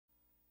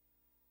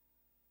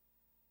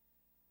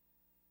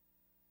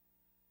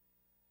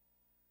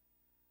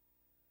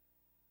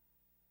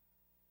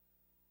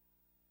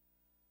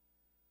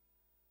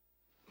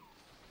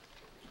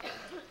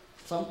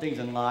some things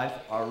in life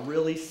are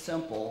really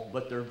simple,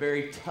 but they're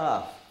very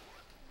tough.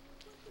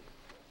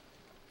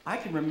 I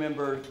can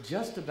remember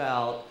just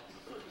about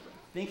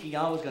thinking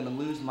I was going to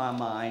lose my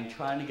mind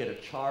trying to get a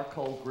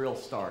charcoal grill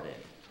started.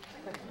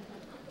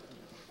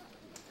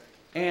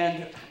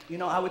 And,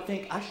 I would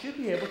think, I should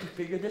be able to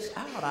figure this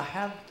out. I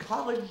have a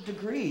college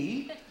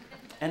degree,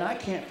 and I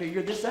can't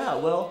figure this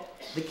out. Well,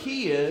 the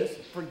key is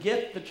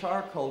forget the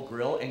charcoal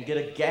grill and get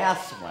a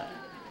gas one.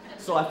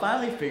 So I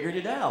finally figured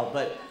it out.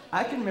 But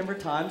I can remember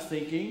times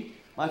thinking,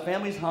 my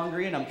family's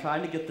hungry, and I'm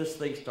trying to get this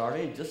thing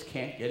started and just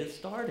can't get it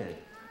started.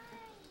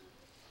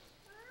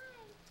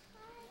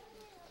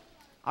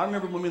 I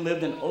remember when we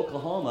lived in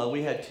Oklahoma,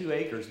 we had 2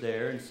 acres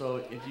there, and so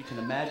if you can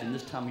imagine,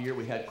 this time of year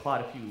we had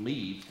quite a few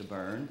leaves to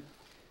burn.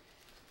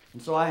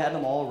 And so I had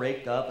them all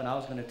raked up, and I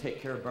was going to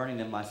take care of burning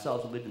them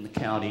myself. I lived in the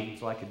county,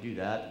 so I could do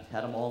that.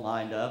 Had them all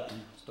lined up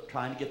and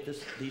trying to get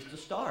these to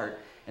start.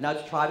 And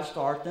I'd try to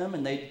start them,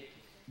 and they'd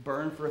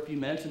burn for a few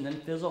minutes and then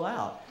fizzle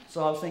out.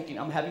 So I was thinking,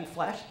 I'm having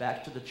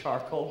flashbacks to the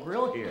charcoal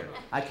grill here.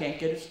 I can't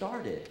get it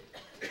started.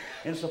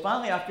 And so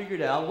finally I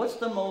figured out, what's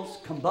the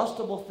most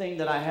combustible thing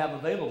that I have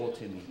available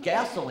to me?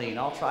 Gasoline,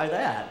 I'll try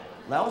that.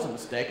 That was a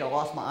mistake. I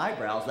lost my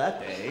eyebrows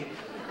that day.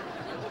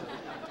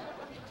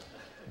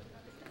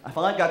 I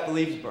finally got the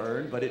leaves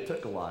burned, but it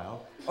took a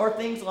while. Or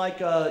things like,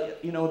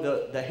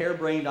 the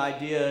harebrained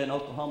idea in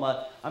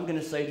Oklahoma, I'm going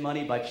to save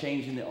money by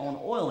changing the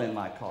oil in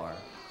my car.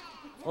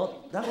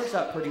 Well, that works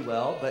out pretty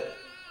well, but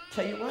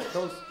tell you what,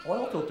 those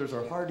oil filters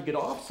are hard to get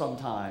off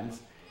sometimes.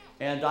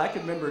 And I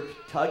can remember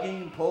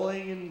tugging,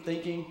 pulling, and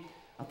thinking,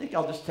 I think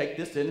I'll just take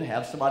this in and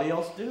have somebody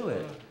else do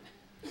it.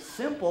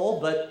 Simple,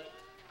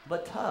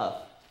 but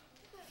tough.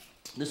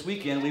 This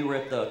weekend, we were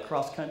at the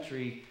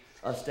cross-country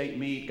state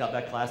meet, got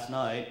back last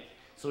night.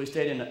 So we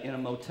stayed in a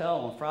motel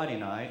on Friday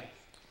night,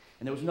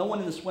 and there was no one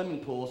in the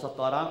swimming pool, so I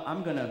thought,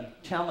 I'm going to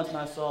challenge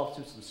myself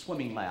to some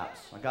swimming laps.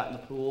 I got in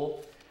the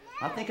pool.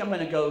 I think I'm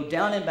going to go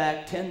down and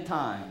back 10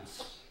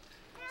 times.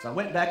 So I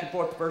went back and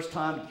forth the first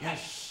time.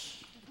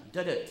 Yes, I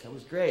did it. That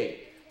was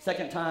great.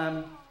 Second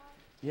time,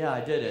 yeah, I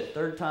did it.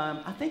 Third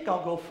time, I think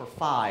I'll go for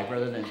 5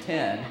 rather than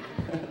 10.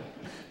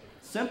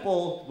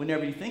 Simple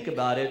whenever you think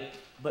about it,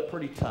 but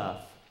pretty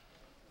tough.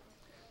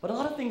 But a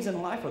lot of things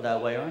in life are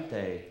that way, aren't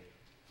they?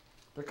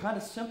 They're kind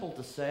of simple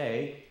to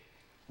say,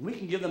 and we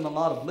can give them a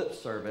lot of lip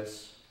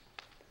service.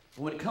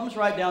 But when it comes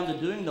right down to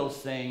doing those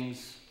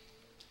things,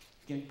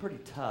 it can be pretty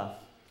tough.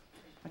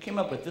 I came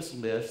up with this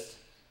list.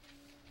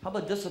 How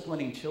about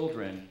disciplining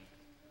children?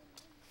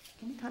 It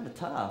can be kind of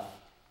tough.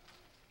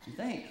 You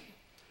think,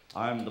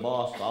 I'm the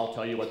boss, I'll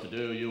tell you what to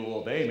do, you will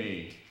obey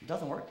me. It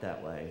doesn't work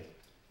that way.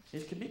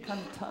 It can be kind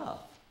of tough.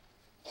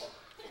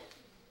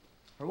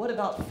 Or what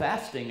about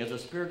fasting as a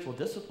spiritual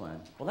discipline?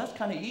 Well, that's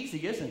kind of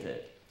easy, isn't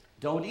it?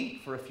 Don't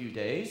eat for a few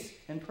days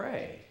and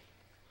pray.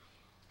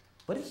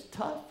 But it's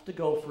tough to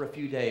go for a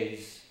few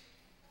days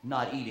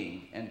not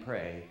eating and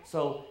pray.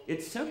 So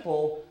it's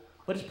simple,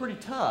 but it's pretty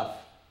tough.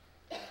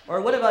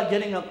 Or what about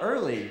getting up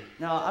early?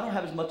 Now, I don't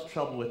have as much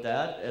trouble with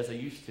that as I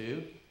used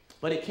to,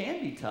 but it can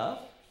be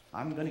tough.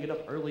 I'm going to get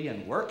up early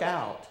and work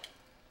out.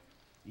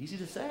 Easy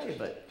to say,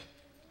 but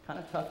kind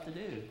of tough to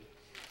do.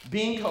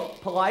 Being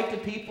polite to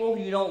people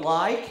who you don't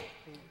like,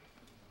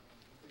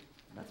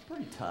 that's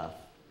pretty tough.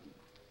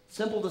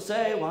 Simple to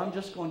say, well, I'm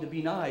just going to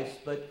be nice,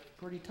 but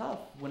pretty tough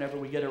whenever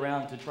we get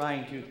around to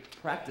trying to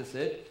practice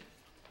it.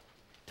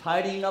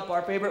 Tidying up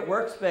our favorite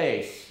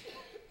workspace.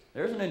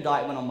 There's an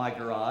indictment on my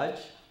garage.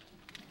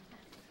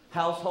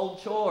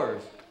 Household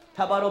chores.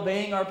 How about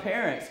obeying our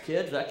parents,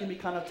 kids? That can be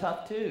kind of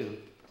tough too.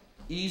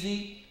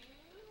 Easy,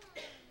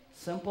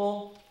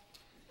 simple,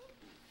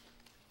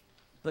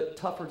 but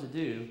tougher to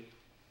do.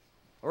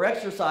 Or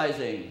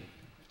exercising.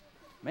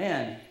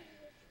 Man,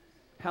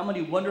 how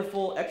many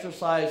wonderful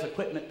exercise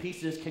equipment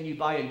pieces can you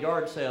buy in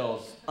yard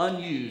sales,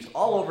 unused,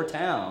 all over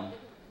town?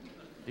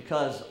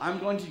 Because I'm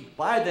going to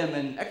buy them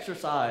and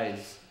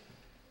exercise.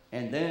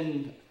 And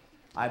then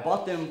I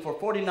bought them for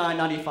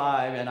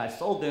 $49.95 and I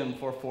sold them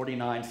for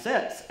 49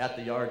 cents at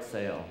the yard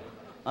sale,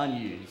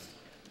 unused.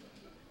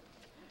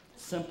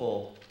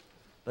 Simple,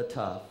 but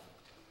tough.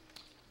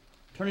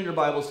 Turning your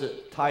Bibles to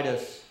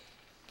Titus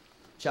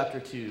chapter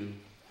 2.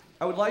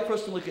 I would like for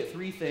us to look at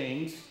 3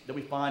 things that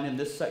we find in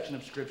this section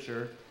of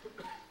Scripture.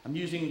 I'm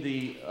using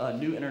the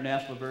New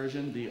International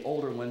Version, the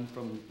older one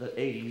from the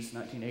 80s,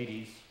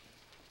 1980s,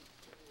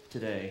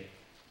 today.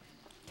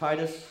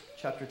 Titus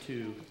chapter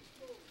 2,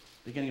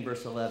 beginning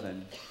verse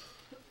 11.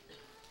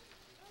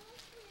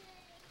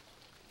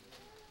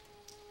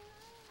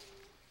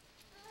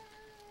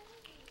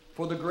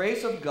 For the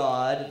grace of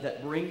God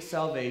that brings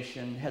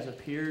salvation has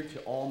appeared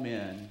to all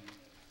men.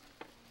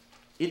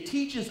 It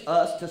teaches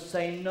us to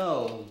say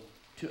no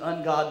to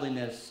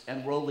ungodliness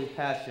and worldly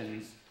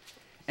passions,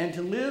 and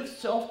to live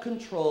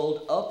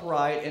self-controlled,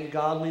 upright, and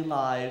godly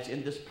lives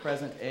in this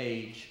present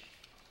age,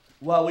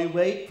 while we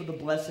wait for the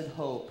blessed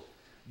hope,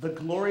 the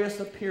glorious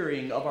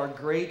appearing of our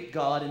great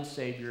God and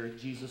Savior,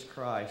 Jesus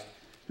Christ,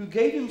 who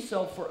gave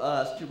himself for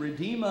us to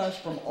redeem us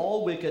from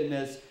all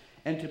wickedness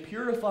and to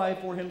purify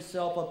for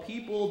himself a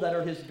people that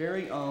are his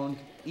very own,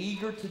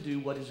 eager to do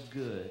what is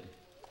good.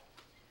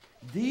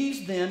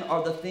 These then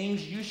are the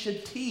things you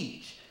should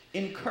teach,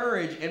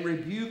 encourage, and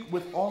rebuke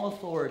with all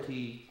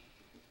authority.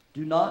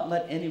 Do not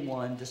let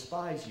anyone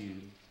despise you.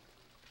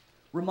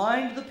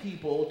 Remind the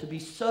people to be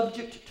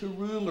subject to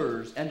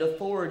rulers and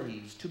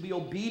authorities, to be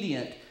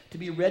obedient, to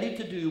be ready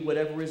to do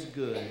whatever is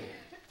good,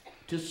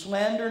 to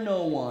slander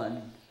no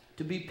one,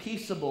 to be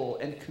peaceable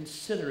and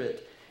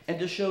considerate, and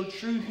to show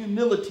true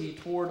humility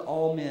toward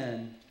all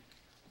men.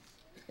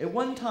 At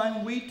one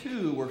time we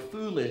too were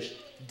foolish,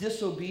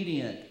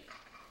 disobedient,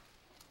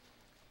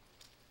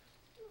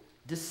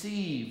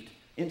 deceived,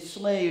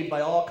 enslaved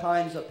by all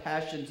kinds of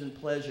passions and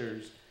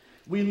pleasures.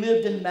 We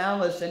lived in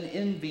malice and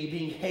envy,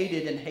 being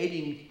hated and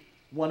hating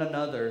one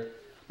another.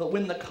 But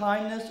when the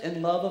kindness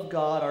and love of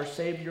God, our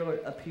Savior,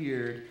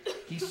 appeared,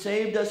 he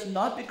saved us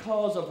not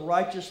because of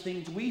righteous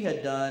things we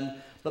had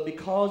done, but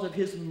because of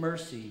his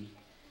mercy.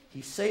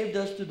 He saved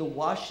us through the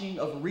washing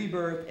of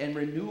rebirth and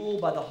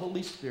renewal by the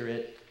Holy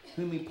Spirit,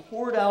 whom he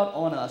poured out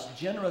on us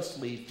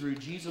generously through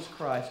Jesus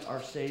Christ,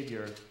 our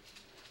Savior,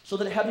 so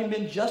that having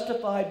been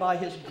justified by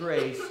his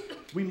grace,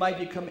 we might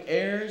become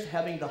heirs,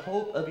 having the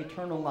hope of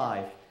eternal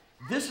life.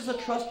 This is a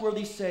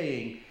trustworthy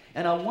saying,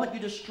 and I want you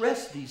to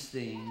stress these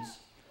things,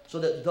 so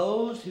that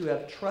those who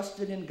have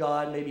trusted in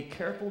God may be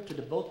careful to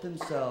devote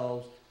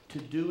themselves to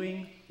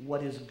doing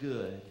what is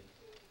good.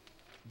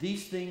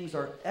 These things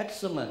are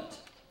excellent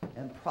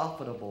and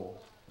profitable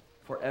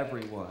for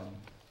everyone.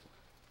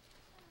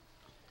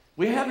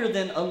 We have here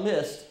then a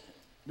list.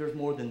 There's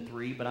more than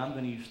 3, but I'm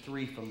going to use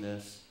 3 from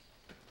this.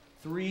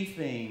 3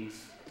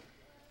 things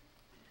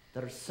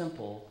that are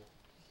simple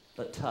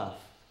but tough.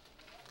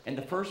 And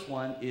the first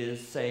one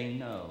is saying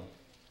no.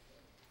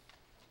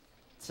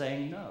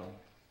 Saying no.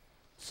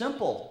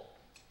 Simple,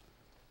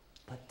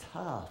 but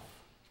tough.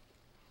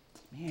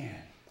 Man,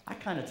 I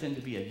kind of tend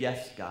to be a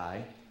yes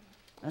guy.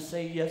 I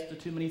say yes to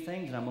too many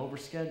things and I'm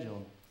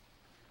overscheduled.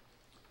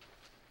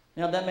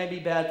 Now that may be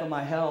bad for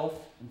my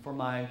health and for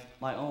my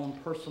own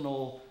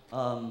personal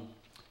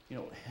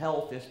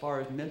health as far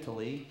as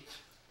mentally.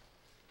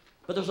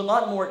 But there's a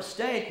lot more at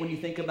stake when you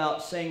think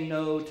about saying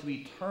no to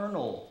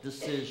eternal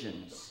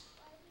decisions.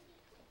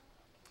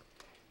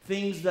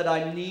 Things that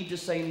I need to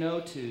say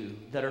no to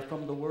that are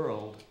from the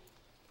world,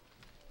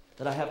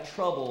 that I have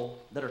trouble,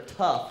 that are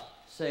tough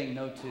saying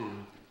no to.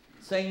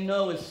 Saying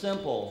no is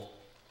simple,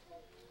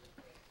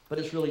 but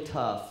it's really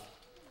tough.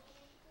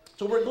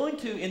 So we're going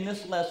to, in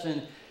this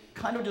lesson,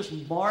 kind of just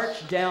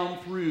march down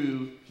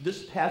through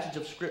this passage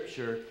of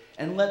Scripture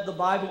and let the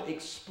Bible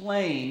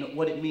explain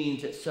what it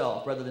means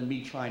itself rather than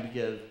me trying to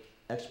give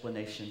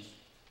explanations.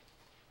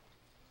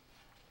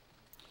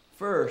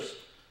 First,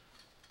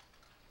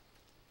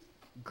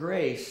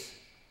 grace,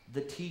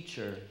 the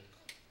teacher.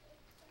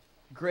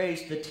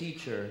 Grace, the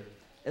teacher.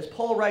 As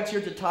Paul writes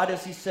here to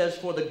Titus, he says,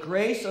 "For the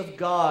grace of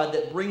God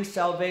that brings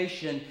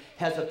salvation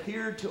has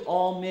appeared to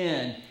all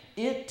men."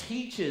 It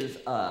teaches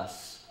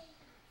us.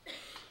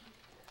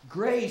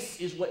 Grace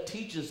is what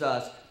teaches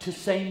us to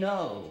say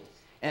no.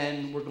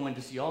 And we're going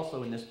to see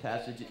also in this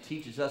passage, it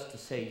teaches us to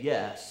say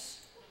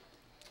yes.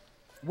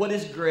 What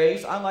is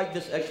grace? I like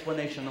this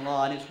explanation a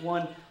lot. And it's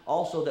one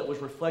also that was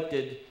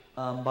reflected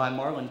by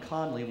Marlon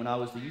Conley when I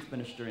was the youth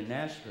minister in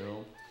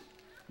Nashville.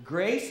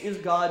 Grace is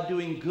God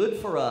doing good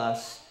for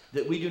us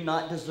that we do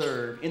not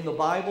deserve. In the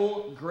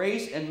Bible,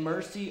 grace and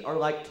mercy are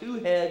like 2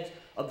 heads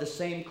of the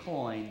same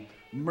coin.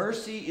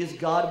 Mercy is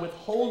God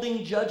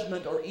withholding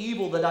judgment or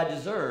evil that I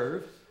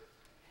deserve,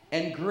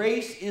 and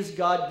grace is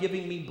God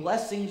giving me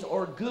blessings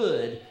or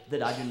good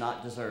that I do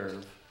not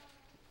deserve.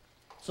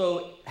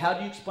 So how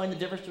do you explain the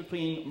difference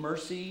between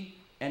mercy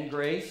and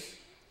grace?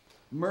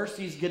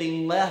 Mercy is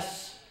getting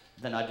less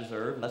than I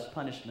deserve, less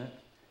punishment.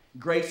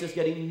 Grace is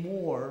getting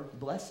more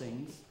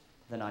blessings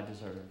than I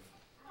deserve.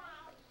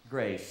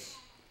 Grace.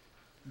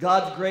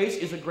 God's grace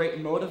is a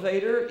great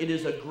motivator. It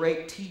is a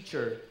great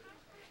teacher.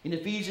 In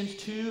Ephesians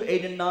 2,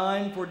 8 and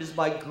 9, "For it is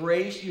by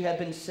grace you have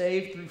been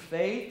saved through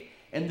faith,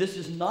 and this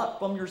is not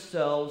from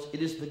yourselves.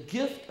 It is the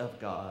gift of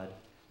God,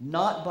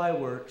 not by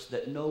works,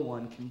 that no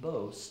one can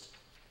boast."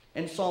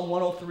 And Psalm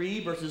 103,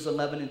 verses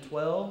 11 and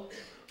 12,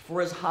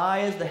 "For as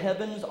high as the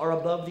heavens are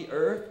above the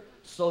earth,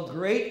 so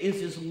great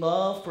is his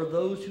love for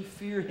those who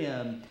fear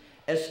him.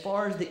 As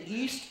far as the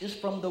east is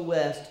from the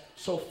west,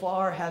 so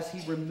far has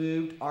he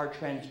removed our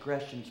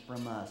transgressions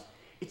from us."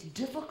 It's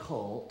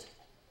difficult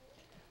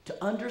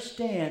to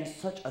understand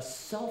such a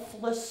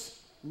selfless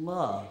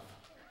love,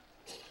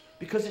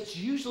 because it's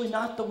usually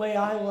not the way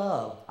I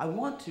love. I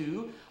want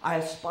to, I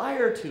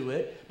aspire to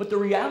it, but the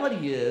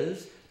reality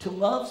is to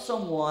love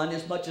someone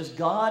as much as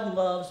God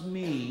loves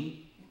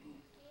me,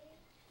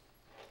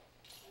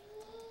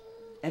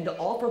 and to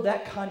offer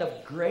that kind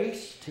of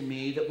grace to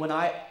me that when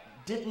I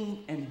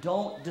didn't and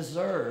don't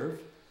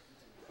deserve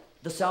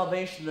the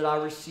salvation that I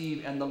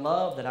receive and the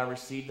love that I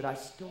receive, that I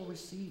still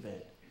receive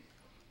it.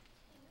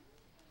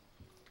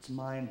 It's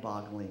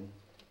mind-boggling.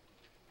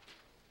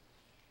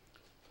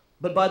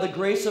 But by the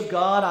grace of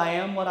God, I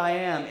am what I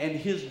am, and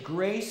his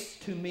grace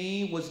to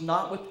me was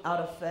not without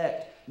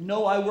effect.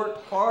 No, I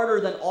worked harder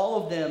than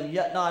all of them,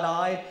 yet not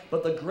I,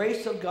 but the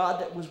grace of God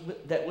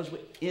that was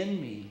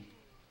within me.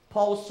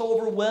 Paul was so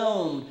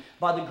overwhelmed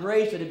by the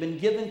grace that had been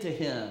given to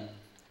him,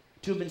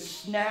 to have been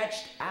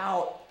snatched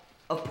out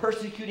of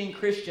persecuting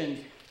Christians,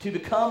 to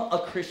become a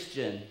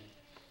Christian.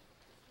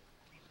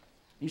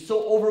 He's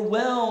so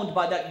overwhelmed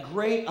by that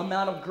great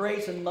amount of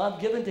grace and love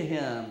given to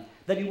him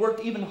that he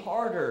worked even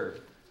harder.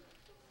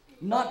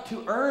 Not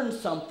to earn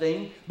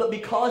something, but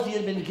because he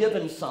had been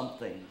given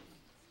something.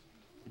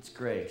 It's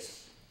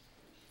grace.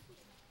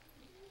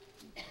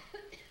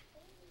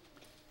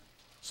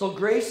 So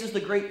grace is the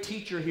great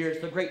teacher here.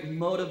 It's the great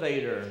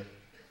motivator.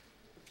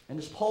 And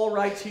as Paul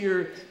writes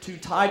here to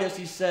Titus,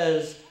 he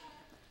says,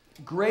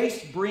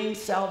 grace brings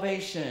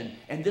salvation.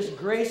 And this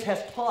grace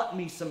has taught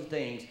me some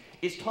things.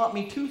 It's taught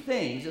me two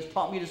things. It's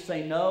taught me to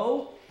say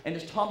no, and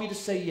it's taught me to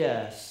say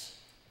yes.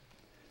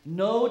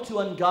 No to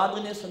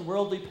ungodliness and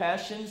worldly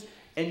passions,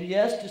 and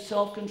yes to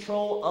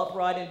self-control,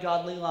 upright, and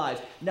godly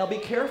lives. Now be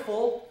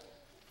careful.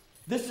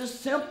 This is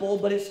simple,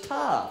 but it's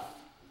tough.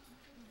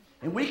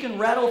 And we can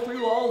rattle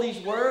through all these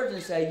words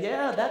and say,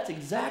 yeah, that's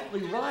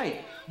exactly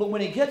right. But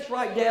when it gets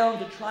right down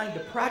to trying to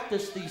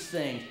practice these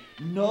things,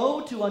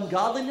 no to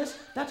ungodliness,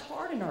 that's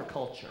hard in our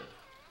culture.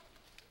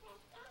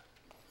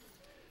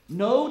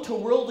 No to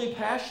worldly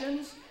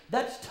passions,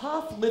 that's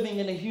tough living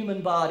in a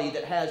human body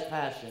that has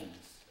passions.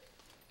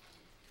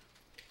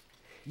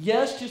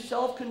 Yes to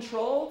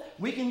self-control.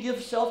 We can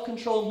give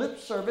self-control lip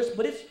service,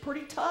 but it's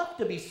pretty tough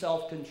to be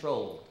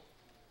self-controlled.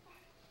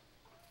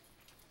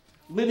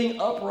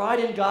 Living upright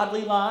and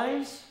godly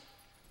lives.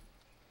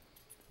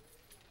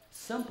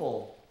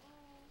 Simple,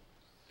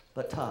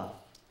 but tough.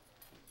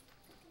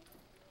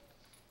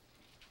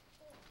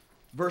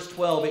 Verse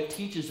 12, it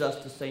teaches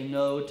us to say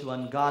no to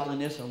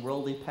ungodliness and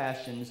worldly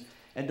passions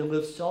and to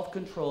live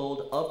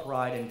self-controlled,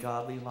 upright, and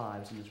godly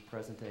lives in this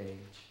present age.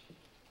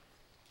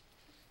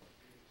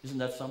 Isn't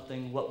that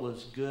something? What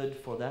was good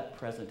for that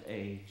present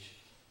age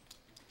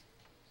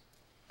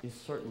is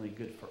certainly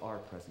good for our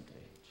present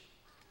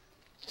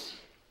age.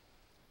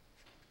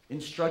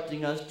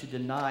 Instructing us to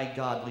deny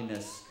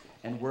godliness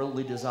and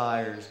worldly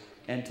desires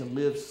and to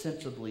live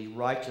sensibly,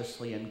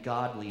 righteously, and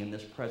godly in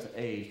this present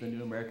age. The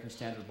New American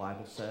Standard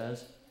Bible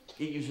says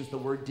it uses the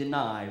word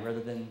deny rather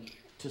than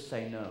to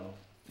say no.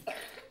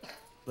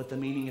 But the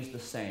meaning is the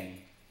same.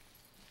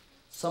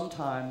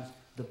 Sometimes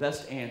the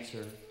best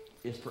answer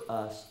is for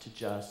us to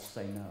just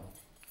say no.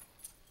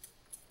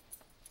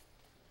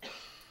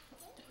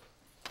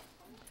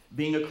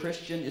 Being a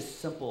Christian is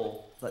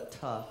simple but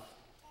tough.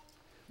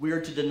 We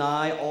are to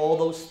deny all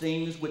those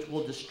things which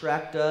will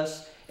distract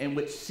us and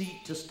which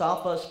seek to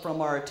stop us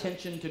from our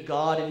attention to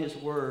God and His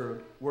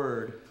Word.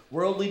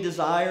 Worldly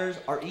desires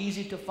are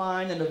easy to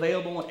find and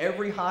available on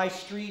every high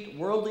street.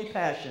 Worldly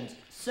passions,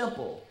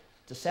 simple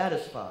to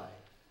satisfy.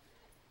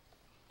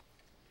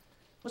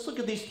 Let's look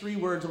at these three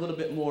words a little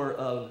bit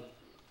more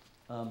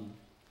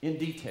in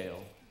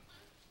detail.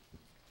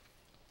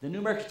 The New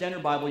American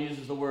Standard Bible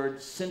uses the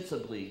word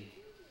sensibly.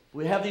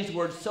 We have these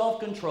words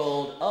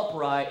self-controlled,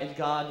 upright, and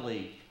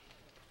godly.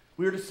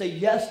 We are to say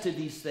yes to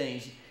these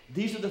things.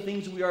 These are the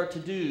things we are to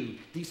do.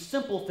 These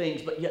simple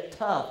things, but yet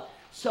tough.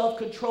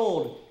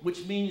 Self-controlled,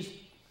 which means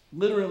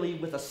literally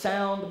with a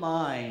sound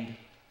mind.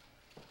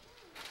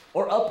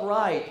 Or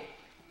upright,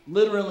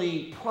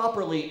 literally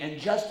properly and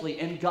justly.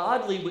 And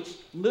godly, which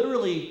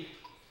literally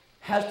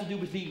has to do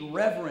with being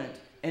reverent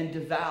and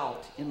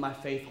devout in my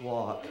faith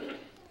walk.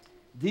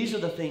 These are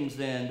the things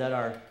then that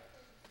are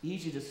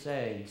easy to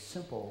say,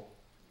 simple,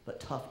 but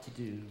tough to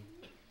do.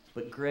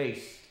 But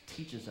grace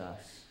teaches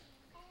us.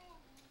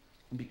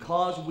 And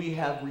because we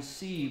have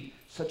received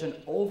such an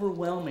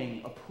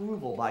overwhelming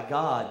approval by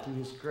God through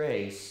His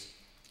grace,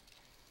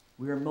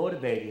 we are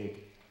motivated.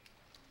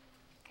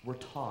 We're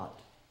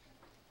taught.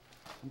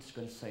 I'm just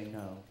going to say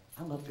no.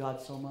 I love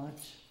God so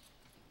much.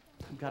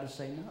 I've got to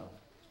say no.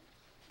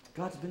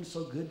 God's been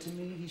so good to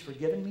me. He's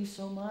forgiven me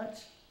so much.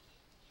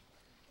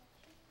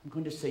 I'm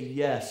going to say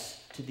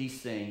yes to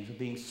these things of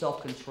being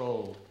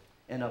self-controlled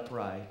and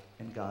upright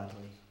and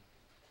godly.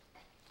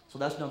 So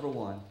that's number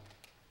one.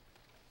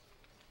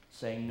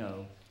 Saying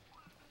no.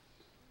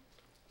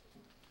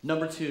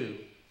 Number two,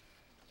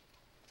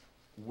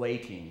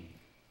 waiting.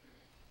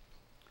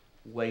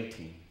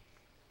 Waiting.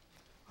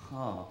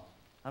 I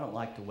don't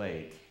like to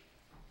wait.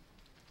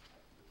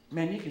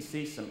 Man, you can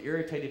see some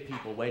irritated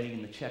people waiting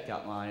in the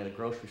checkout line at a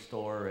grocery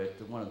store or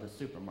at one of the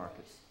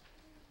supermarkets.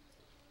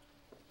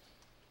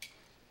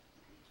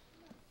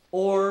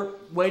 Or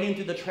waiting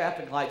through the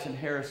traffic lights in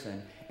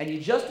Harrison. And you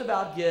just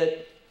about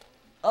get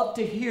up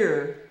to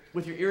here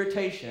with your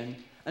irritation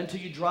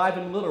until you drive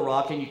in Little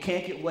Rock and you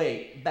can't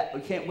wait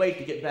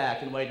to get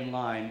back and wait in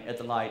line at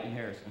the light in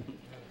Harrison.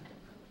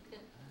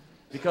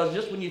 Because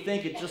just when you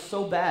think it's just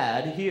so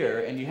bad here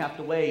and you have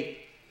to wait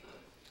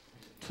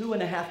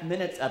 2.5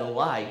 minutes at a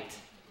light,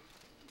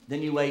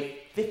 then you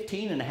wait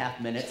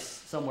 15.5 minutes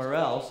somewhere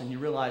else and you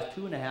realize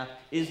 2.5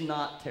 is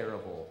not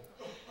terrible.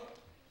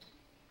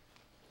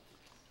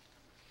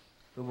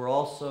 but we're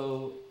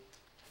also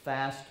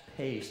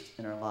fast-paced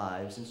in our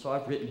lives. And so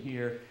I've written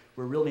here,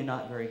 we're really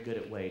not very good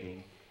at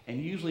waiting.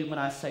 And usually when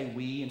I say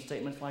we in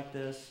statements like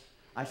this,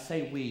 I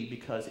say we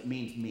because it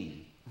means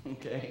me,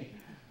 okay?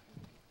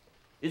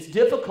 It's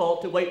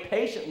difficult to wait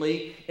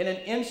patiently in an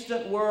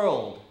instant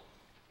world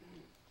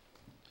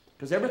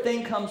because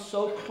everything comes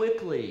so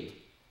quickly.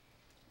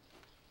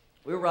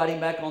 We were riding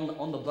back on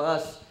the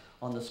bus,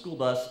 on the school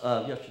bus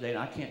yesterday, and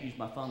I can't use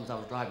my phone because I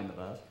was driving the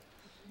bus.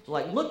 So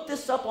like, look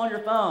this up on your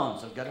phone.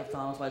 So I've got a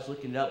phone, so I was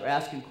looking it up. We're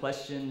asking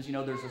questions. You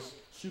know, there's a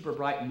super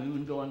bright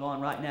moon going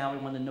on right now. We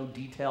want to know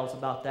details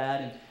about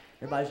that, and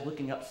everybody's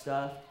looking up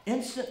stuff.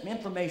 Instant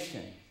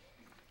information.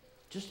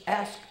 Just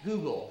ask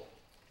Google.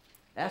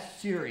 Ask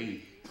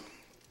Siri.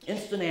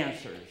 Instant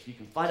answers. You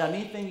can find out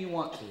anything you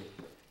want to.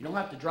 You don't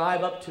have to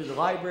drive up to the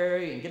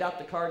library and get out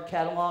the card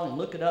catalog and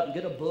look it up and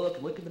get a book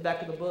and look at the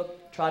back of the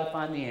book, try to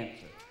find the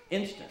answer.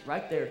 Instant,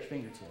 right there at your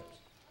fingertips.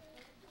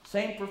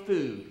 Same for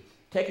food.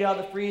 Take it out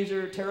of the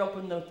freezer, tear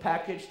open the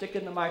package, stick it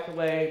in the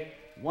microwave.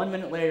 1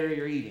 minute later,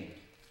 you're eating.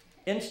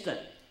 Instant.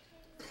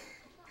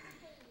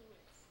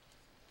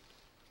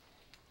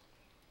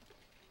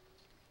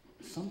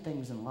 Some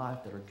things in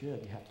life that are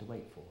good, you have to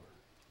wait for.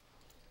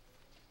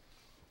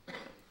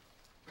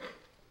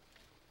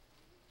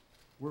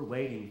 We're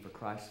waiting for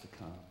Christ to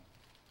come.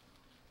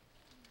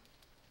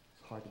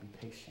 It's hard to be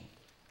patient.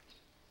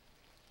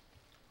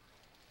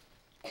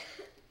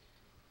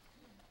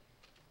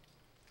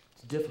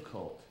 It's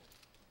difficult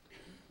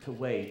to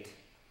wait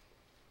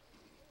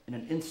in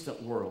an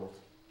instant world.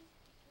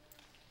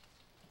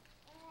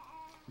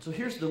 And so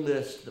here's the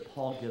list that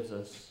Paul gives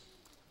us.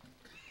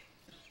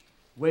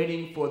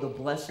 Waiting for the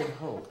blessed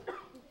hope,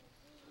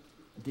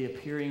 the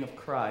appearing of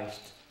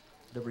Christ,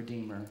 the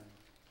Redeemer.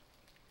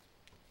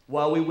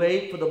 While we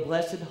wait for the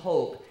blessed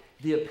hope,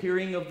 the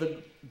appearing of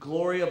the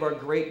glory of our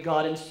great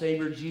God and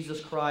Savior,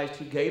 Jesus Christ,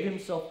 who gave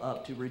himself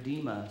up to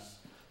redeem us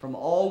from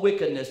all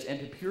wickedness and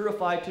to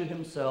purify to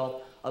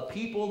himself a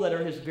people that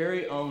are his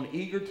very own,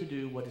 eager to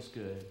do what is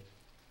good.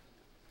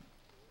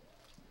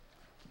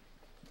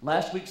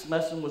 Last week's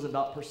lesson was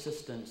about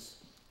persistence.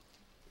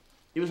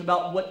 It was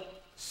about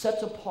what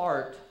sets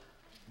apart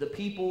the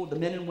people, the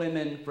men and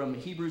women from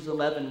Hebrews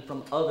 11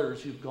 from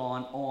others who've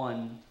gone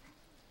on.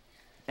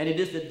 And it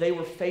is that they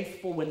were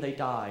faithful when they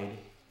died.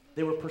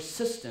 They were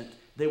persistent.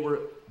 They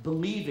were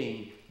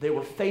believing. They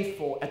were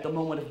faithful at the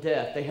moment of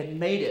death. They had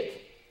made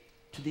it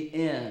to the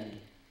end.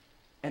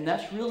 And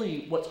that's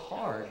really what's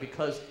hard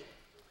because,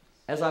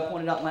 as I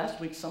pointed out last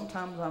week,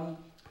 sometimes I'm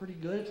pretty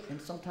good and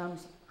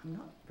sometimes I'm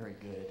not very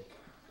good.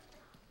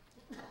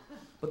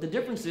 But the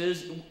difference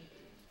is,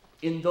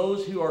 in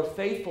those who are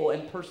faithful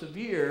and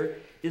persevere,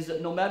 is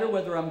that no matter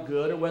whether I'm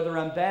good or whether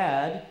I'm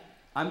bad,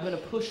 I'm going to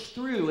push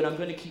through and I'm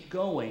going to keep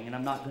going and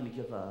I'm not going to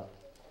give up.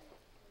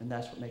 And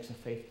that's what makes a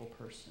faithful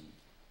person.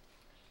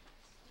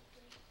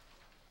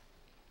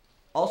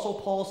 Also,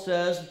 Paul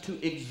says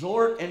to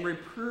exhort and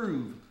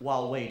reprove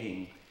while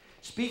waiting.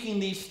 Speaking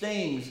these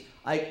things,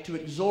 to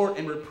exhort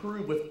and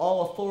reprove with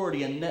all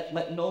authority and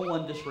let no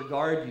one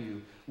disregard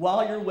you.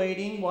 While you're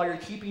waiting, while you're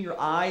keeping your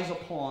eyes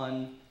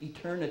upon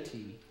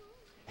eternity.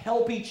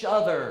 Help each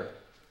other.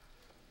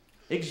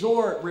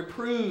 Exhort,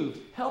 reprove,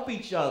 help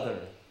each other.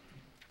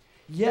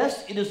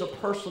 Yes, it is a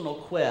personal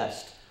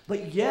quest,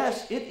 but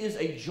yes, it is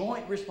a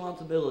joint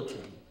responsibility.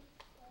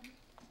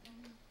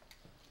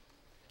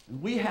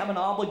 We have an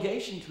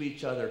obligation to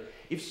each other.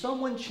 If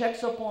someone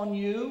checks up on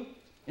you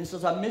and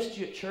says, I missed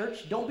you at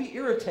church, don't be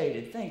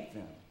irritated. Thank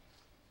them.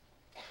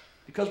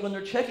 Because when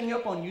they're checking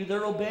up on you,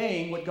 they're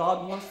obeying what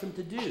God wants them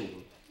to do.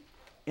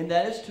 And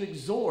that is to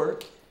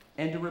exhort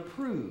and to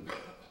reprove.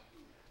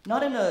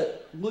 Not in a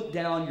look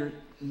down your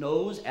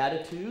nose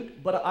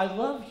attitude, but I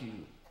love you.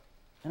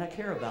 And I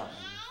care about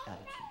you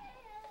attitude.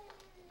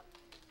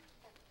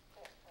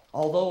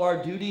 Although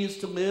our duty is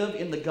to live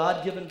in the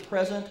God-given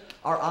present,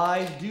 our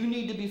eyes do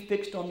need to be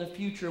fixed on the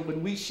future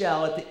when we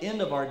shall, at the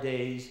end of our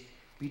days,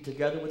 be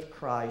together with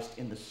Christ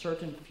in the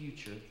certain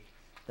future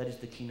that is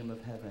the kingdom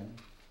of heaven.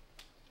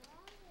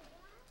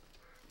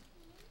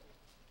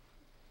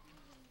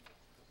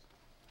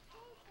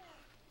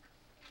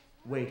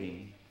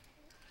 Waiting.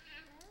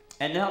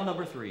 And now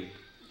number 3,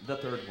 the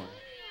third one.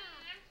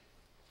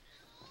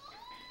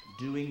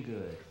 Doing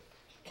good.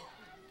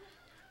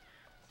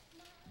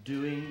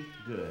 Doing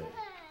good.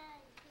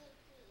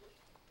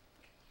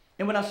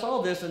 And when I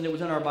saw this, and it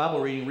was in our Bible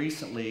reading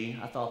recently,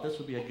 I thought this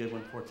would be a good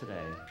one for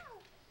today.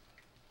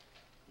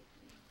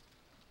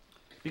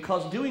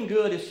 Because doing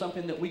good is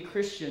something that we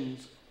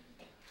Christians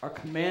are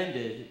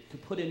commanded to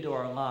put into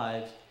our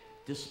lives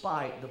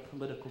despite the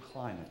political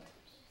climate.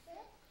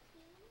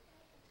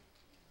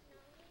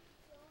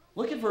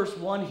 Look at verse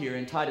 1 here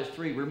in Titus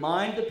 3.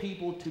 Remind the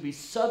people to be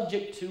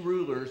subject to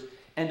rulers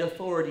and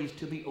authorities,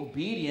 to be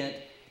obedient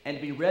and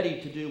to be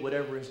ready to do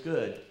whatever is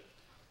good.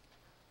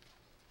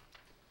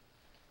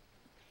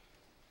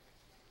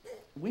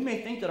 We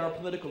may think that our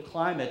political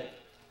climate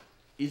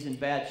is in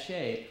bad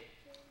shape,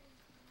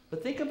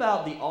 but think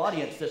about the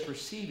audience that's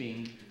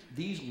receiving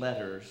these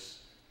letters.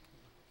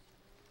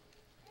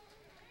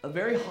 a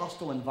very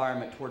hostile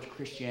environment towards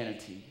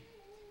Christianity.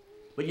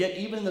 But yet,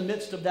 even in the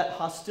midst of that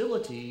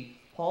hostility,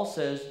 Paul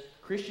says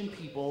Christian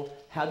people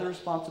have the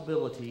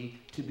responsibility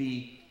to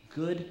be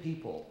good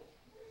people,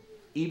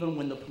 even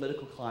when the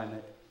political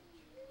climate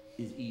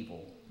is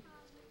evil.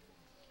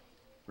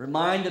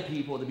 Remind the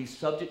people to be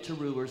subject to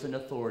rulers and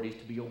authorities,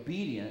 to be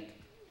obedient,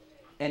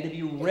 and to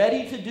be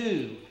ready to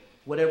do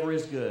whatever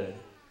is good.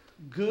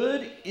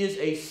 Good is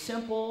a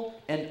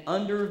simple and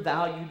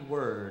undervalued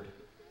word.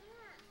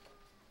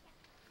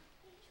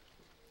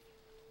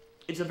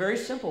 It's a very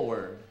simple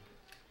word.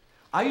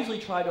 I usually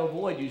try to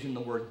avoid using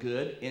the word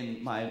good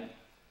in my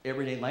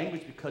everyday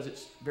language because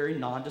it's very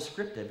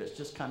non-descriptive. It's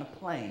just kind of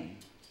plain.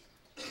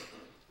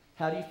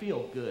 How do you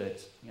feel? Good.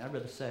 I'd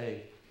rather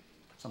say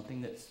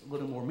something that's a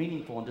little more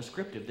meaningful and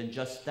descriptive than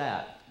just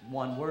that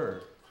one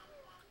word.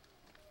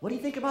 What do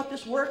you think about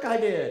this work I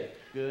did?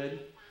 Good.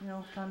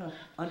 Kind of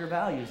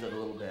undervalues it a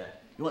little bit.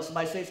 You want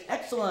somebody to say it's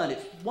excellent,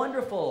 it's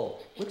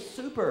wonderful, looks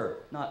super,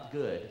 not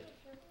good.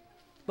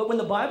 But when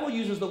the Bible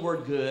uses the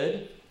word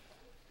good,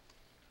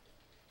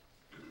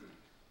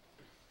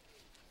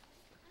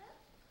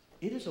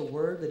 it is a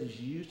word that is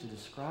used to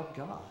describe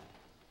God.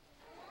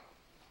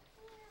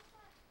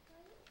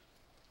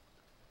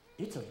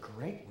 It's a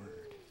great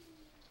word.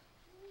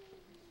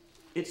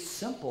 It's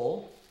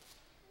simple.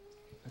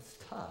 It's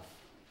tough.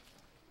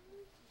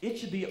 It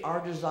should be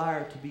our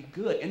desire to be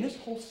good. And this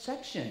whole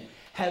section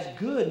has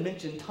good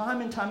mentioned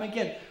time and time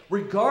again.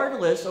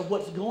 Regardless of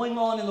what's going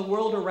on in the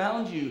world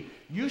around you,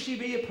 you should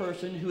be a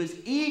person who is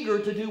eager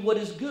to do what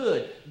is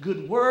good.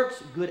 Good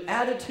works, good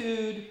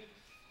attitude,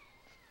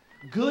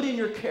 good in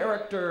your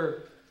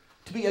character,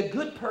 to be a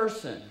good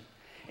person.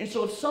 And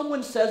so if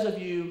someone says of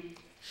you,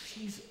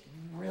 she's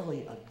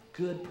really a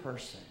good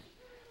person,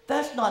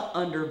 that's not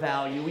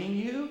undervaluing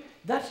you.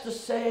 That's to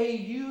say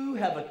you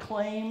have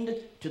acclaimed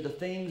to the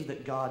things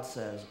that God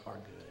says are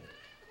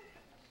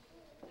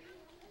good.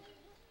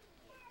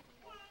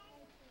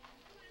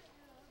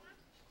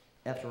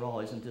 After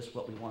all, isn't this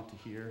what we want to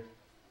hear?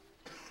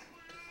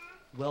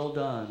 Well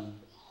done,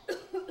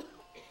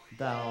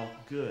 thou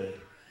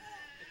good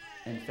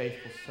and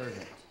faithful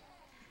servant.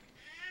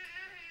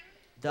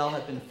 Thou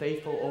hast been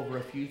faithful over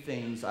a few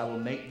things. I will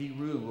make thee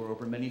ruler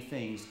over many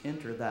things.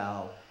 Enter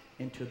thou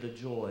into the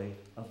joy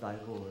of thy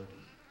Lord.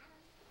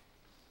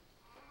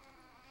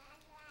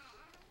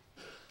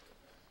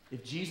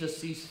 If Jesus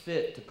sees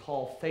fit to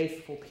call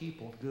faithful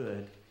people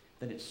good,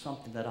 then it's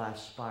something that I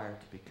aspire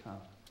to become.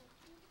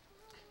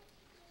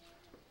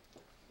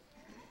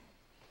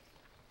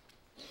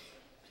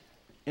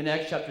 In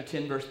Acts chapter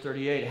 10, verse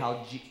 38,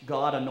 how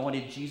God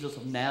anointed Jesus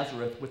of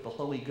Nazareth with the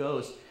Holy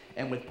Ghost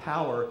and with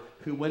power,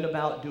 who went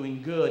about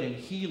doing good and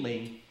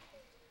healing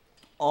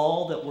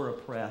all that were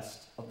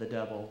oppressed of the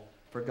devil,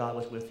 for God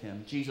was with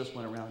him. Jesus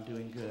went around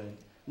doing good.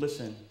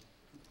 Listen,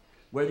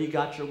 whether you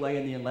got your way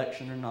in the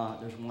election or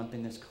not, there's one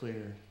thing that's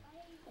clear.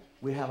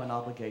 We have an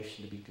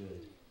obligation to be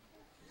good.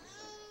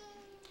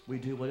 We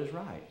do what is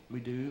right. We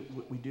do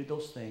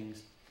those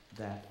things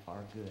that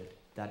are good.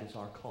 That is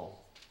our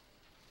call.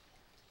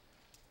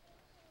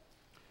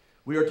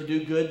 We are to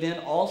do good then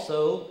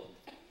also,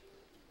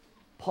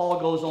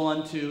 Paul goes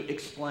on to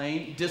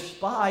explain,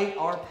 despite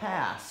our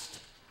past.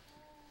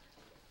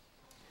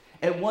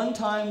 At one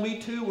time, we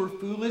too were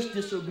foolish,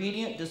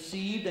 disobedient,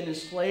 deceived, and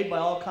enslaved by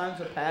all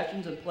kinds of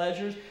passions and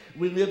pleasures.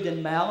 We lived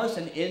in malice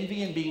and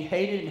envy and being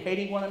hated and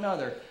hating one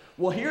another.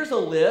 Well, here's a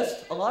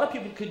list. A lot of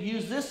people could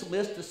use this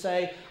list to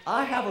say,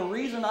 I have a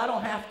reason I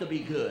don't have to be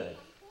good.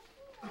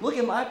 Look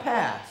at my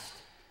past.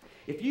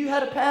 If you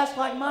had a past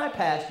like my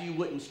past, you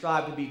wouldn't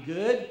strive to be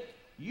good.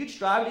 You'd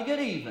strive to get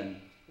even.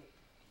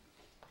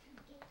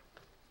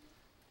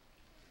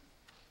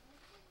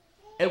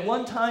 At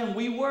one time,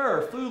 we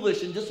were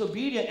foolish and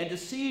disobedient and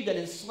deceived and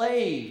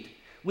enslaved.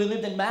 We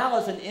lived in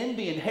malice and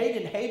envy and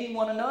hating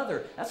one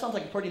another. That sounds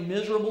like a pretty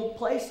miserable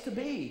place to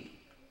be.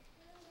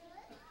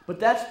 But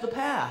that's the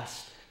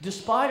past.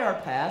 Despite our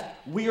past,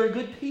 we are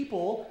good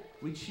people.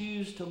 We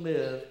choose to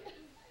live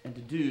and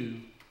to do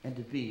and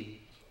to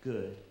be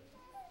good.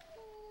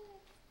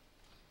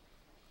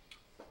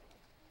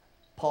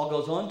 Paul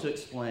goes on to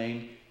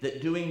explain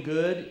that doing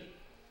good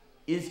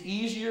is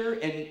easier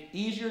and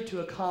easier to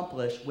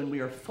accomplish when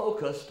we are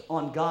focused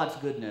on God's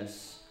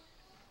goodness.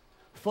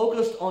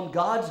 Focused on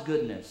God's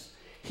goodness.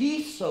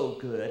 He's so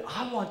good.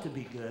 I want to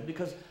be good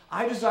because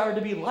I desire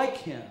to be like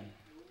him.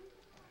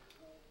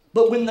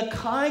 But when the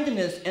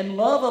kindness and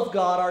love of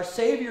God, our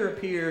Savior,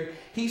 appeared,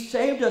 he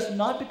saved us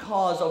not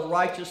because of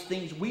righteous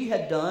things we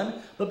had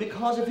done, but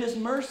because of his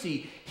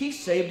mercy. He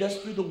saved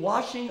us through the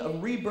washing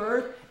of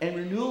rebirth and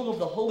renewal of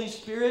the Holy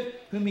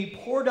Spirit, whom he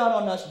poured out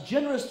on us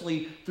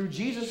generously through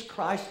Jesus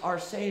Christ, our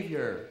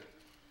Savior.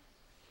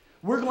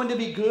 We're going to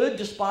be good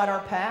despite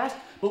our past,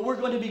 but we're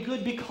going to be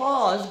good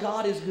because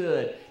God is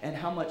good and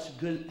how much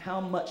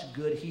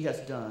good he has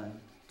done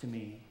to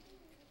me.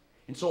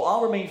 And so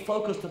I'll remain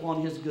focused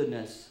upon his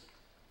goodness.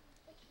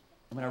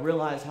 And when I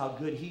realize how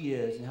good he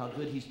is and how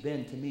good he's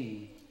been to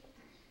me,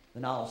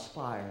 then I'll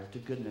aspire to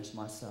goodness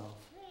myself.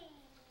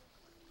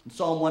 In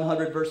Psalm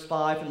 100, verse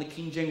 5 from the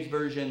King James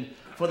Version,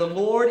 "For the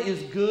Lord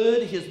is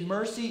good, his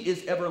mercy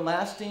is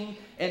everlasting,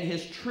 and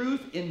his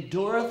truth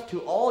endureth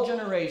to all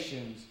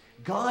generations."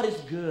 God is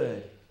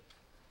good.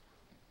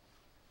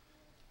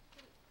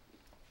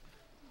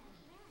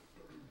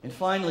 And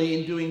finally,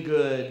 in doing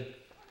good,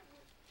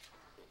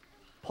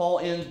 Paul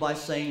ends by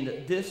saying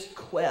that this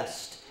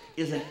quest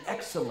is an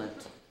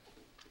excellent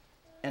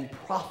and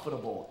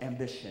profitable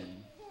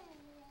ambition.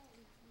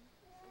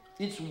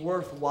 It's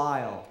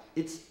worthwhile.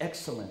 It's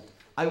excellent.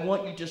 I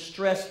want you to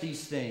stress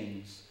these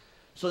things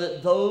so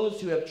that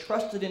those who have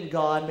trusted in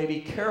God may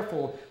be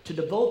careful to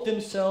devote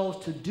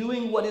themselves to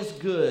doing what is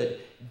good.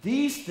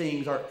 These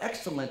things are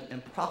excellent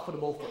and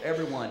profitable for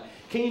everyone.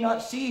 Can you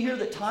not see here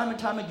that time and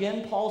time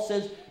again Paul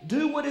says,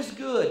 do what is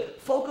good.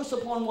 Focus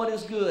upon what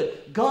is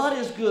good. God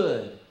is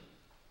good.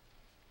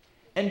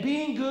 And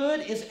being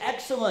good is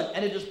excellent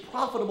and it is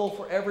profitable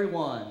for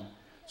everyone.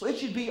 So it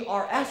should be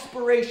our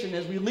aspiration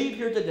as we leave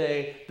here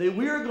today that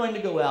we are going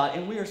to go out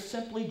and we are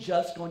simply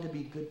just going to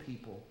be good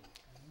people.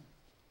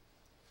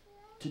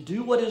 To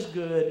do what is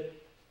good,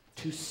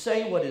 to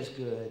say what is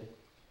good,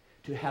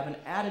 to have an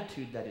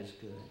attitude that is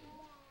good,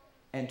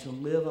 and to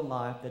live a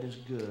life that is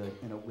good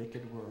in a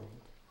wicked world.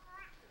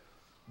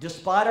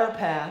 Despite our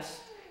past,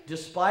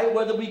 despite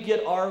whether we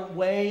get our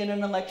way in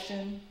an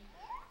election,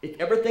 if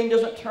everything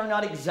doesn't turn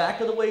out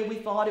exactly the way we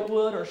thought it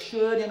would or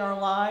should in our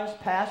lives,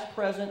 past,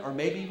 present, or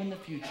maybe even the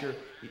future,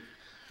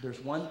 there's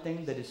one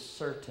thing that is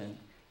certain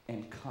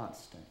and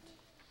constant.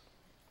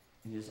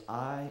 It is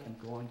I am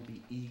going to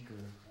be eager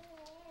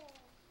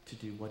to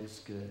do what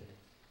is good.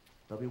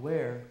 But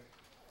beware,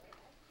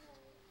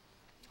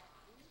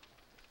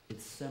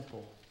 it's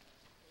simple,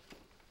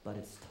 but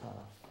it's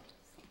tough.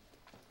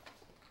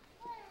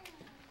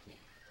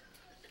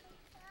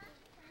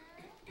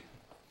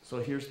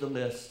 So here's the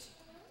list.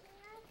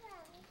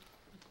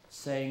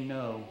 Saying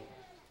no.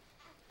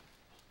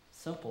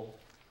 Simple,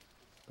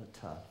 but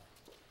tough.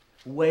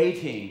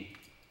 Waiting.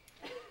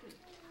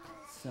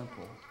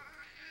 Simple,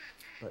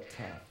 but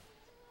tough.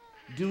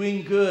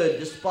 Doing good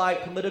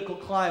despite political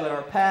climate,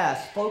 our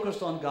past,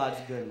 focused on God's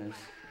goodness.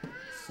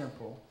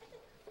 Simple,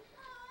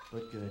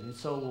 but good. And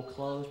so we'll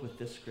close with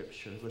this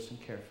scripture. Listen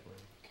carefully.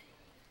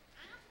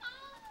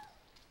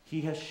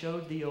 He has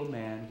showed thee, O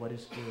man, what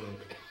is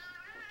good.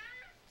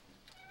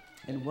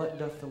 And what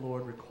doth the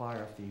Lord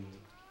require of thee?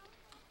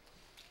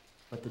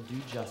 But to do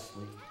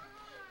justly,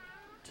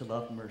 to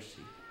love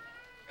mercy,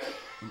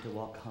 and to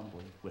walk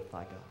humbly with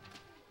thy God.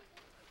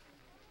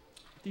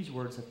 If these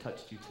words have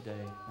touched you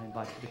today, I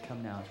invite you to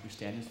come now as we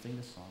stand and sing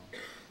this song.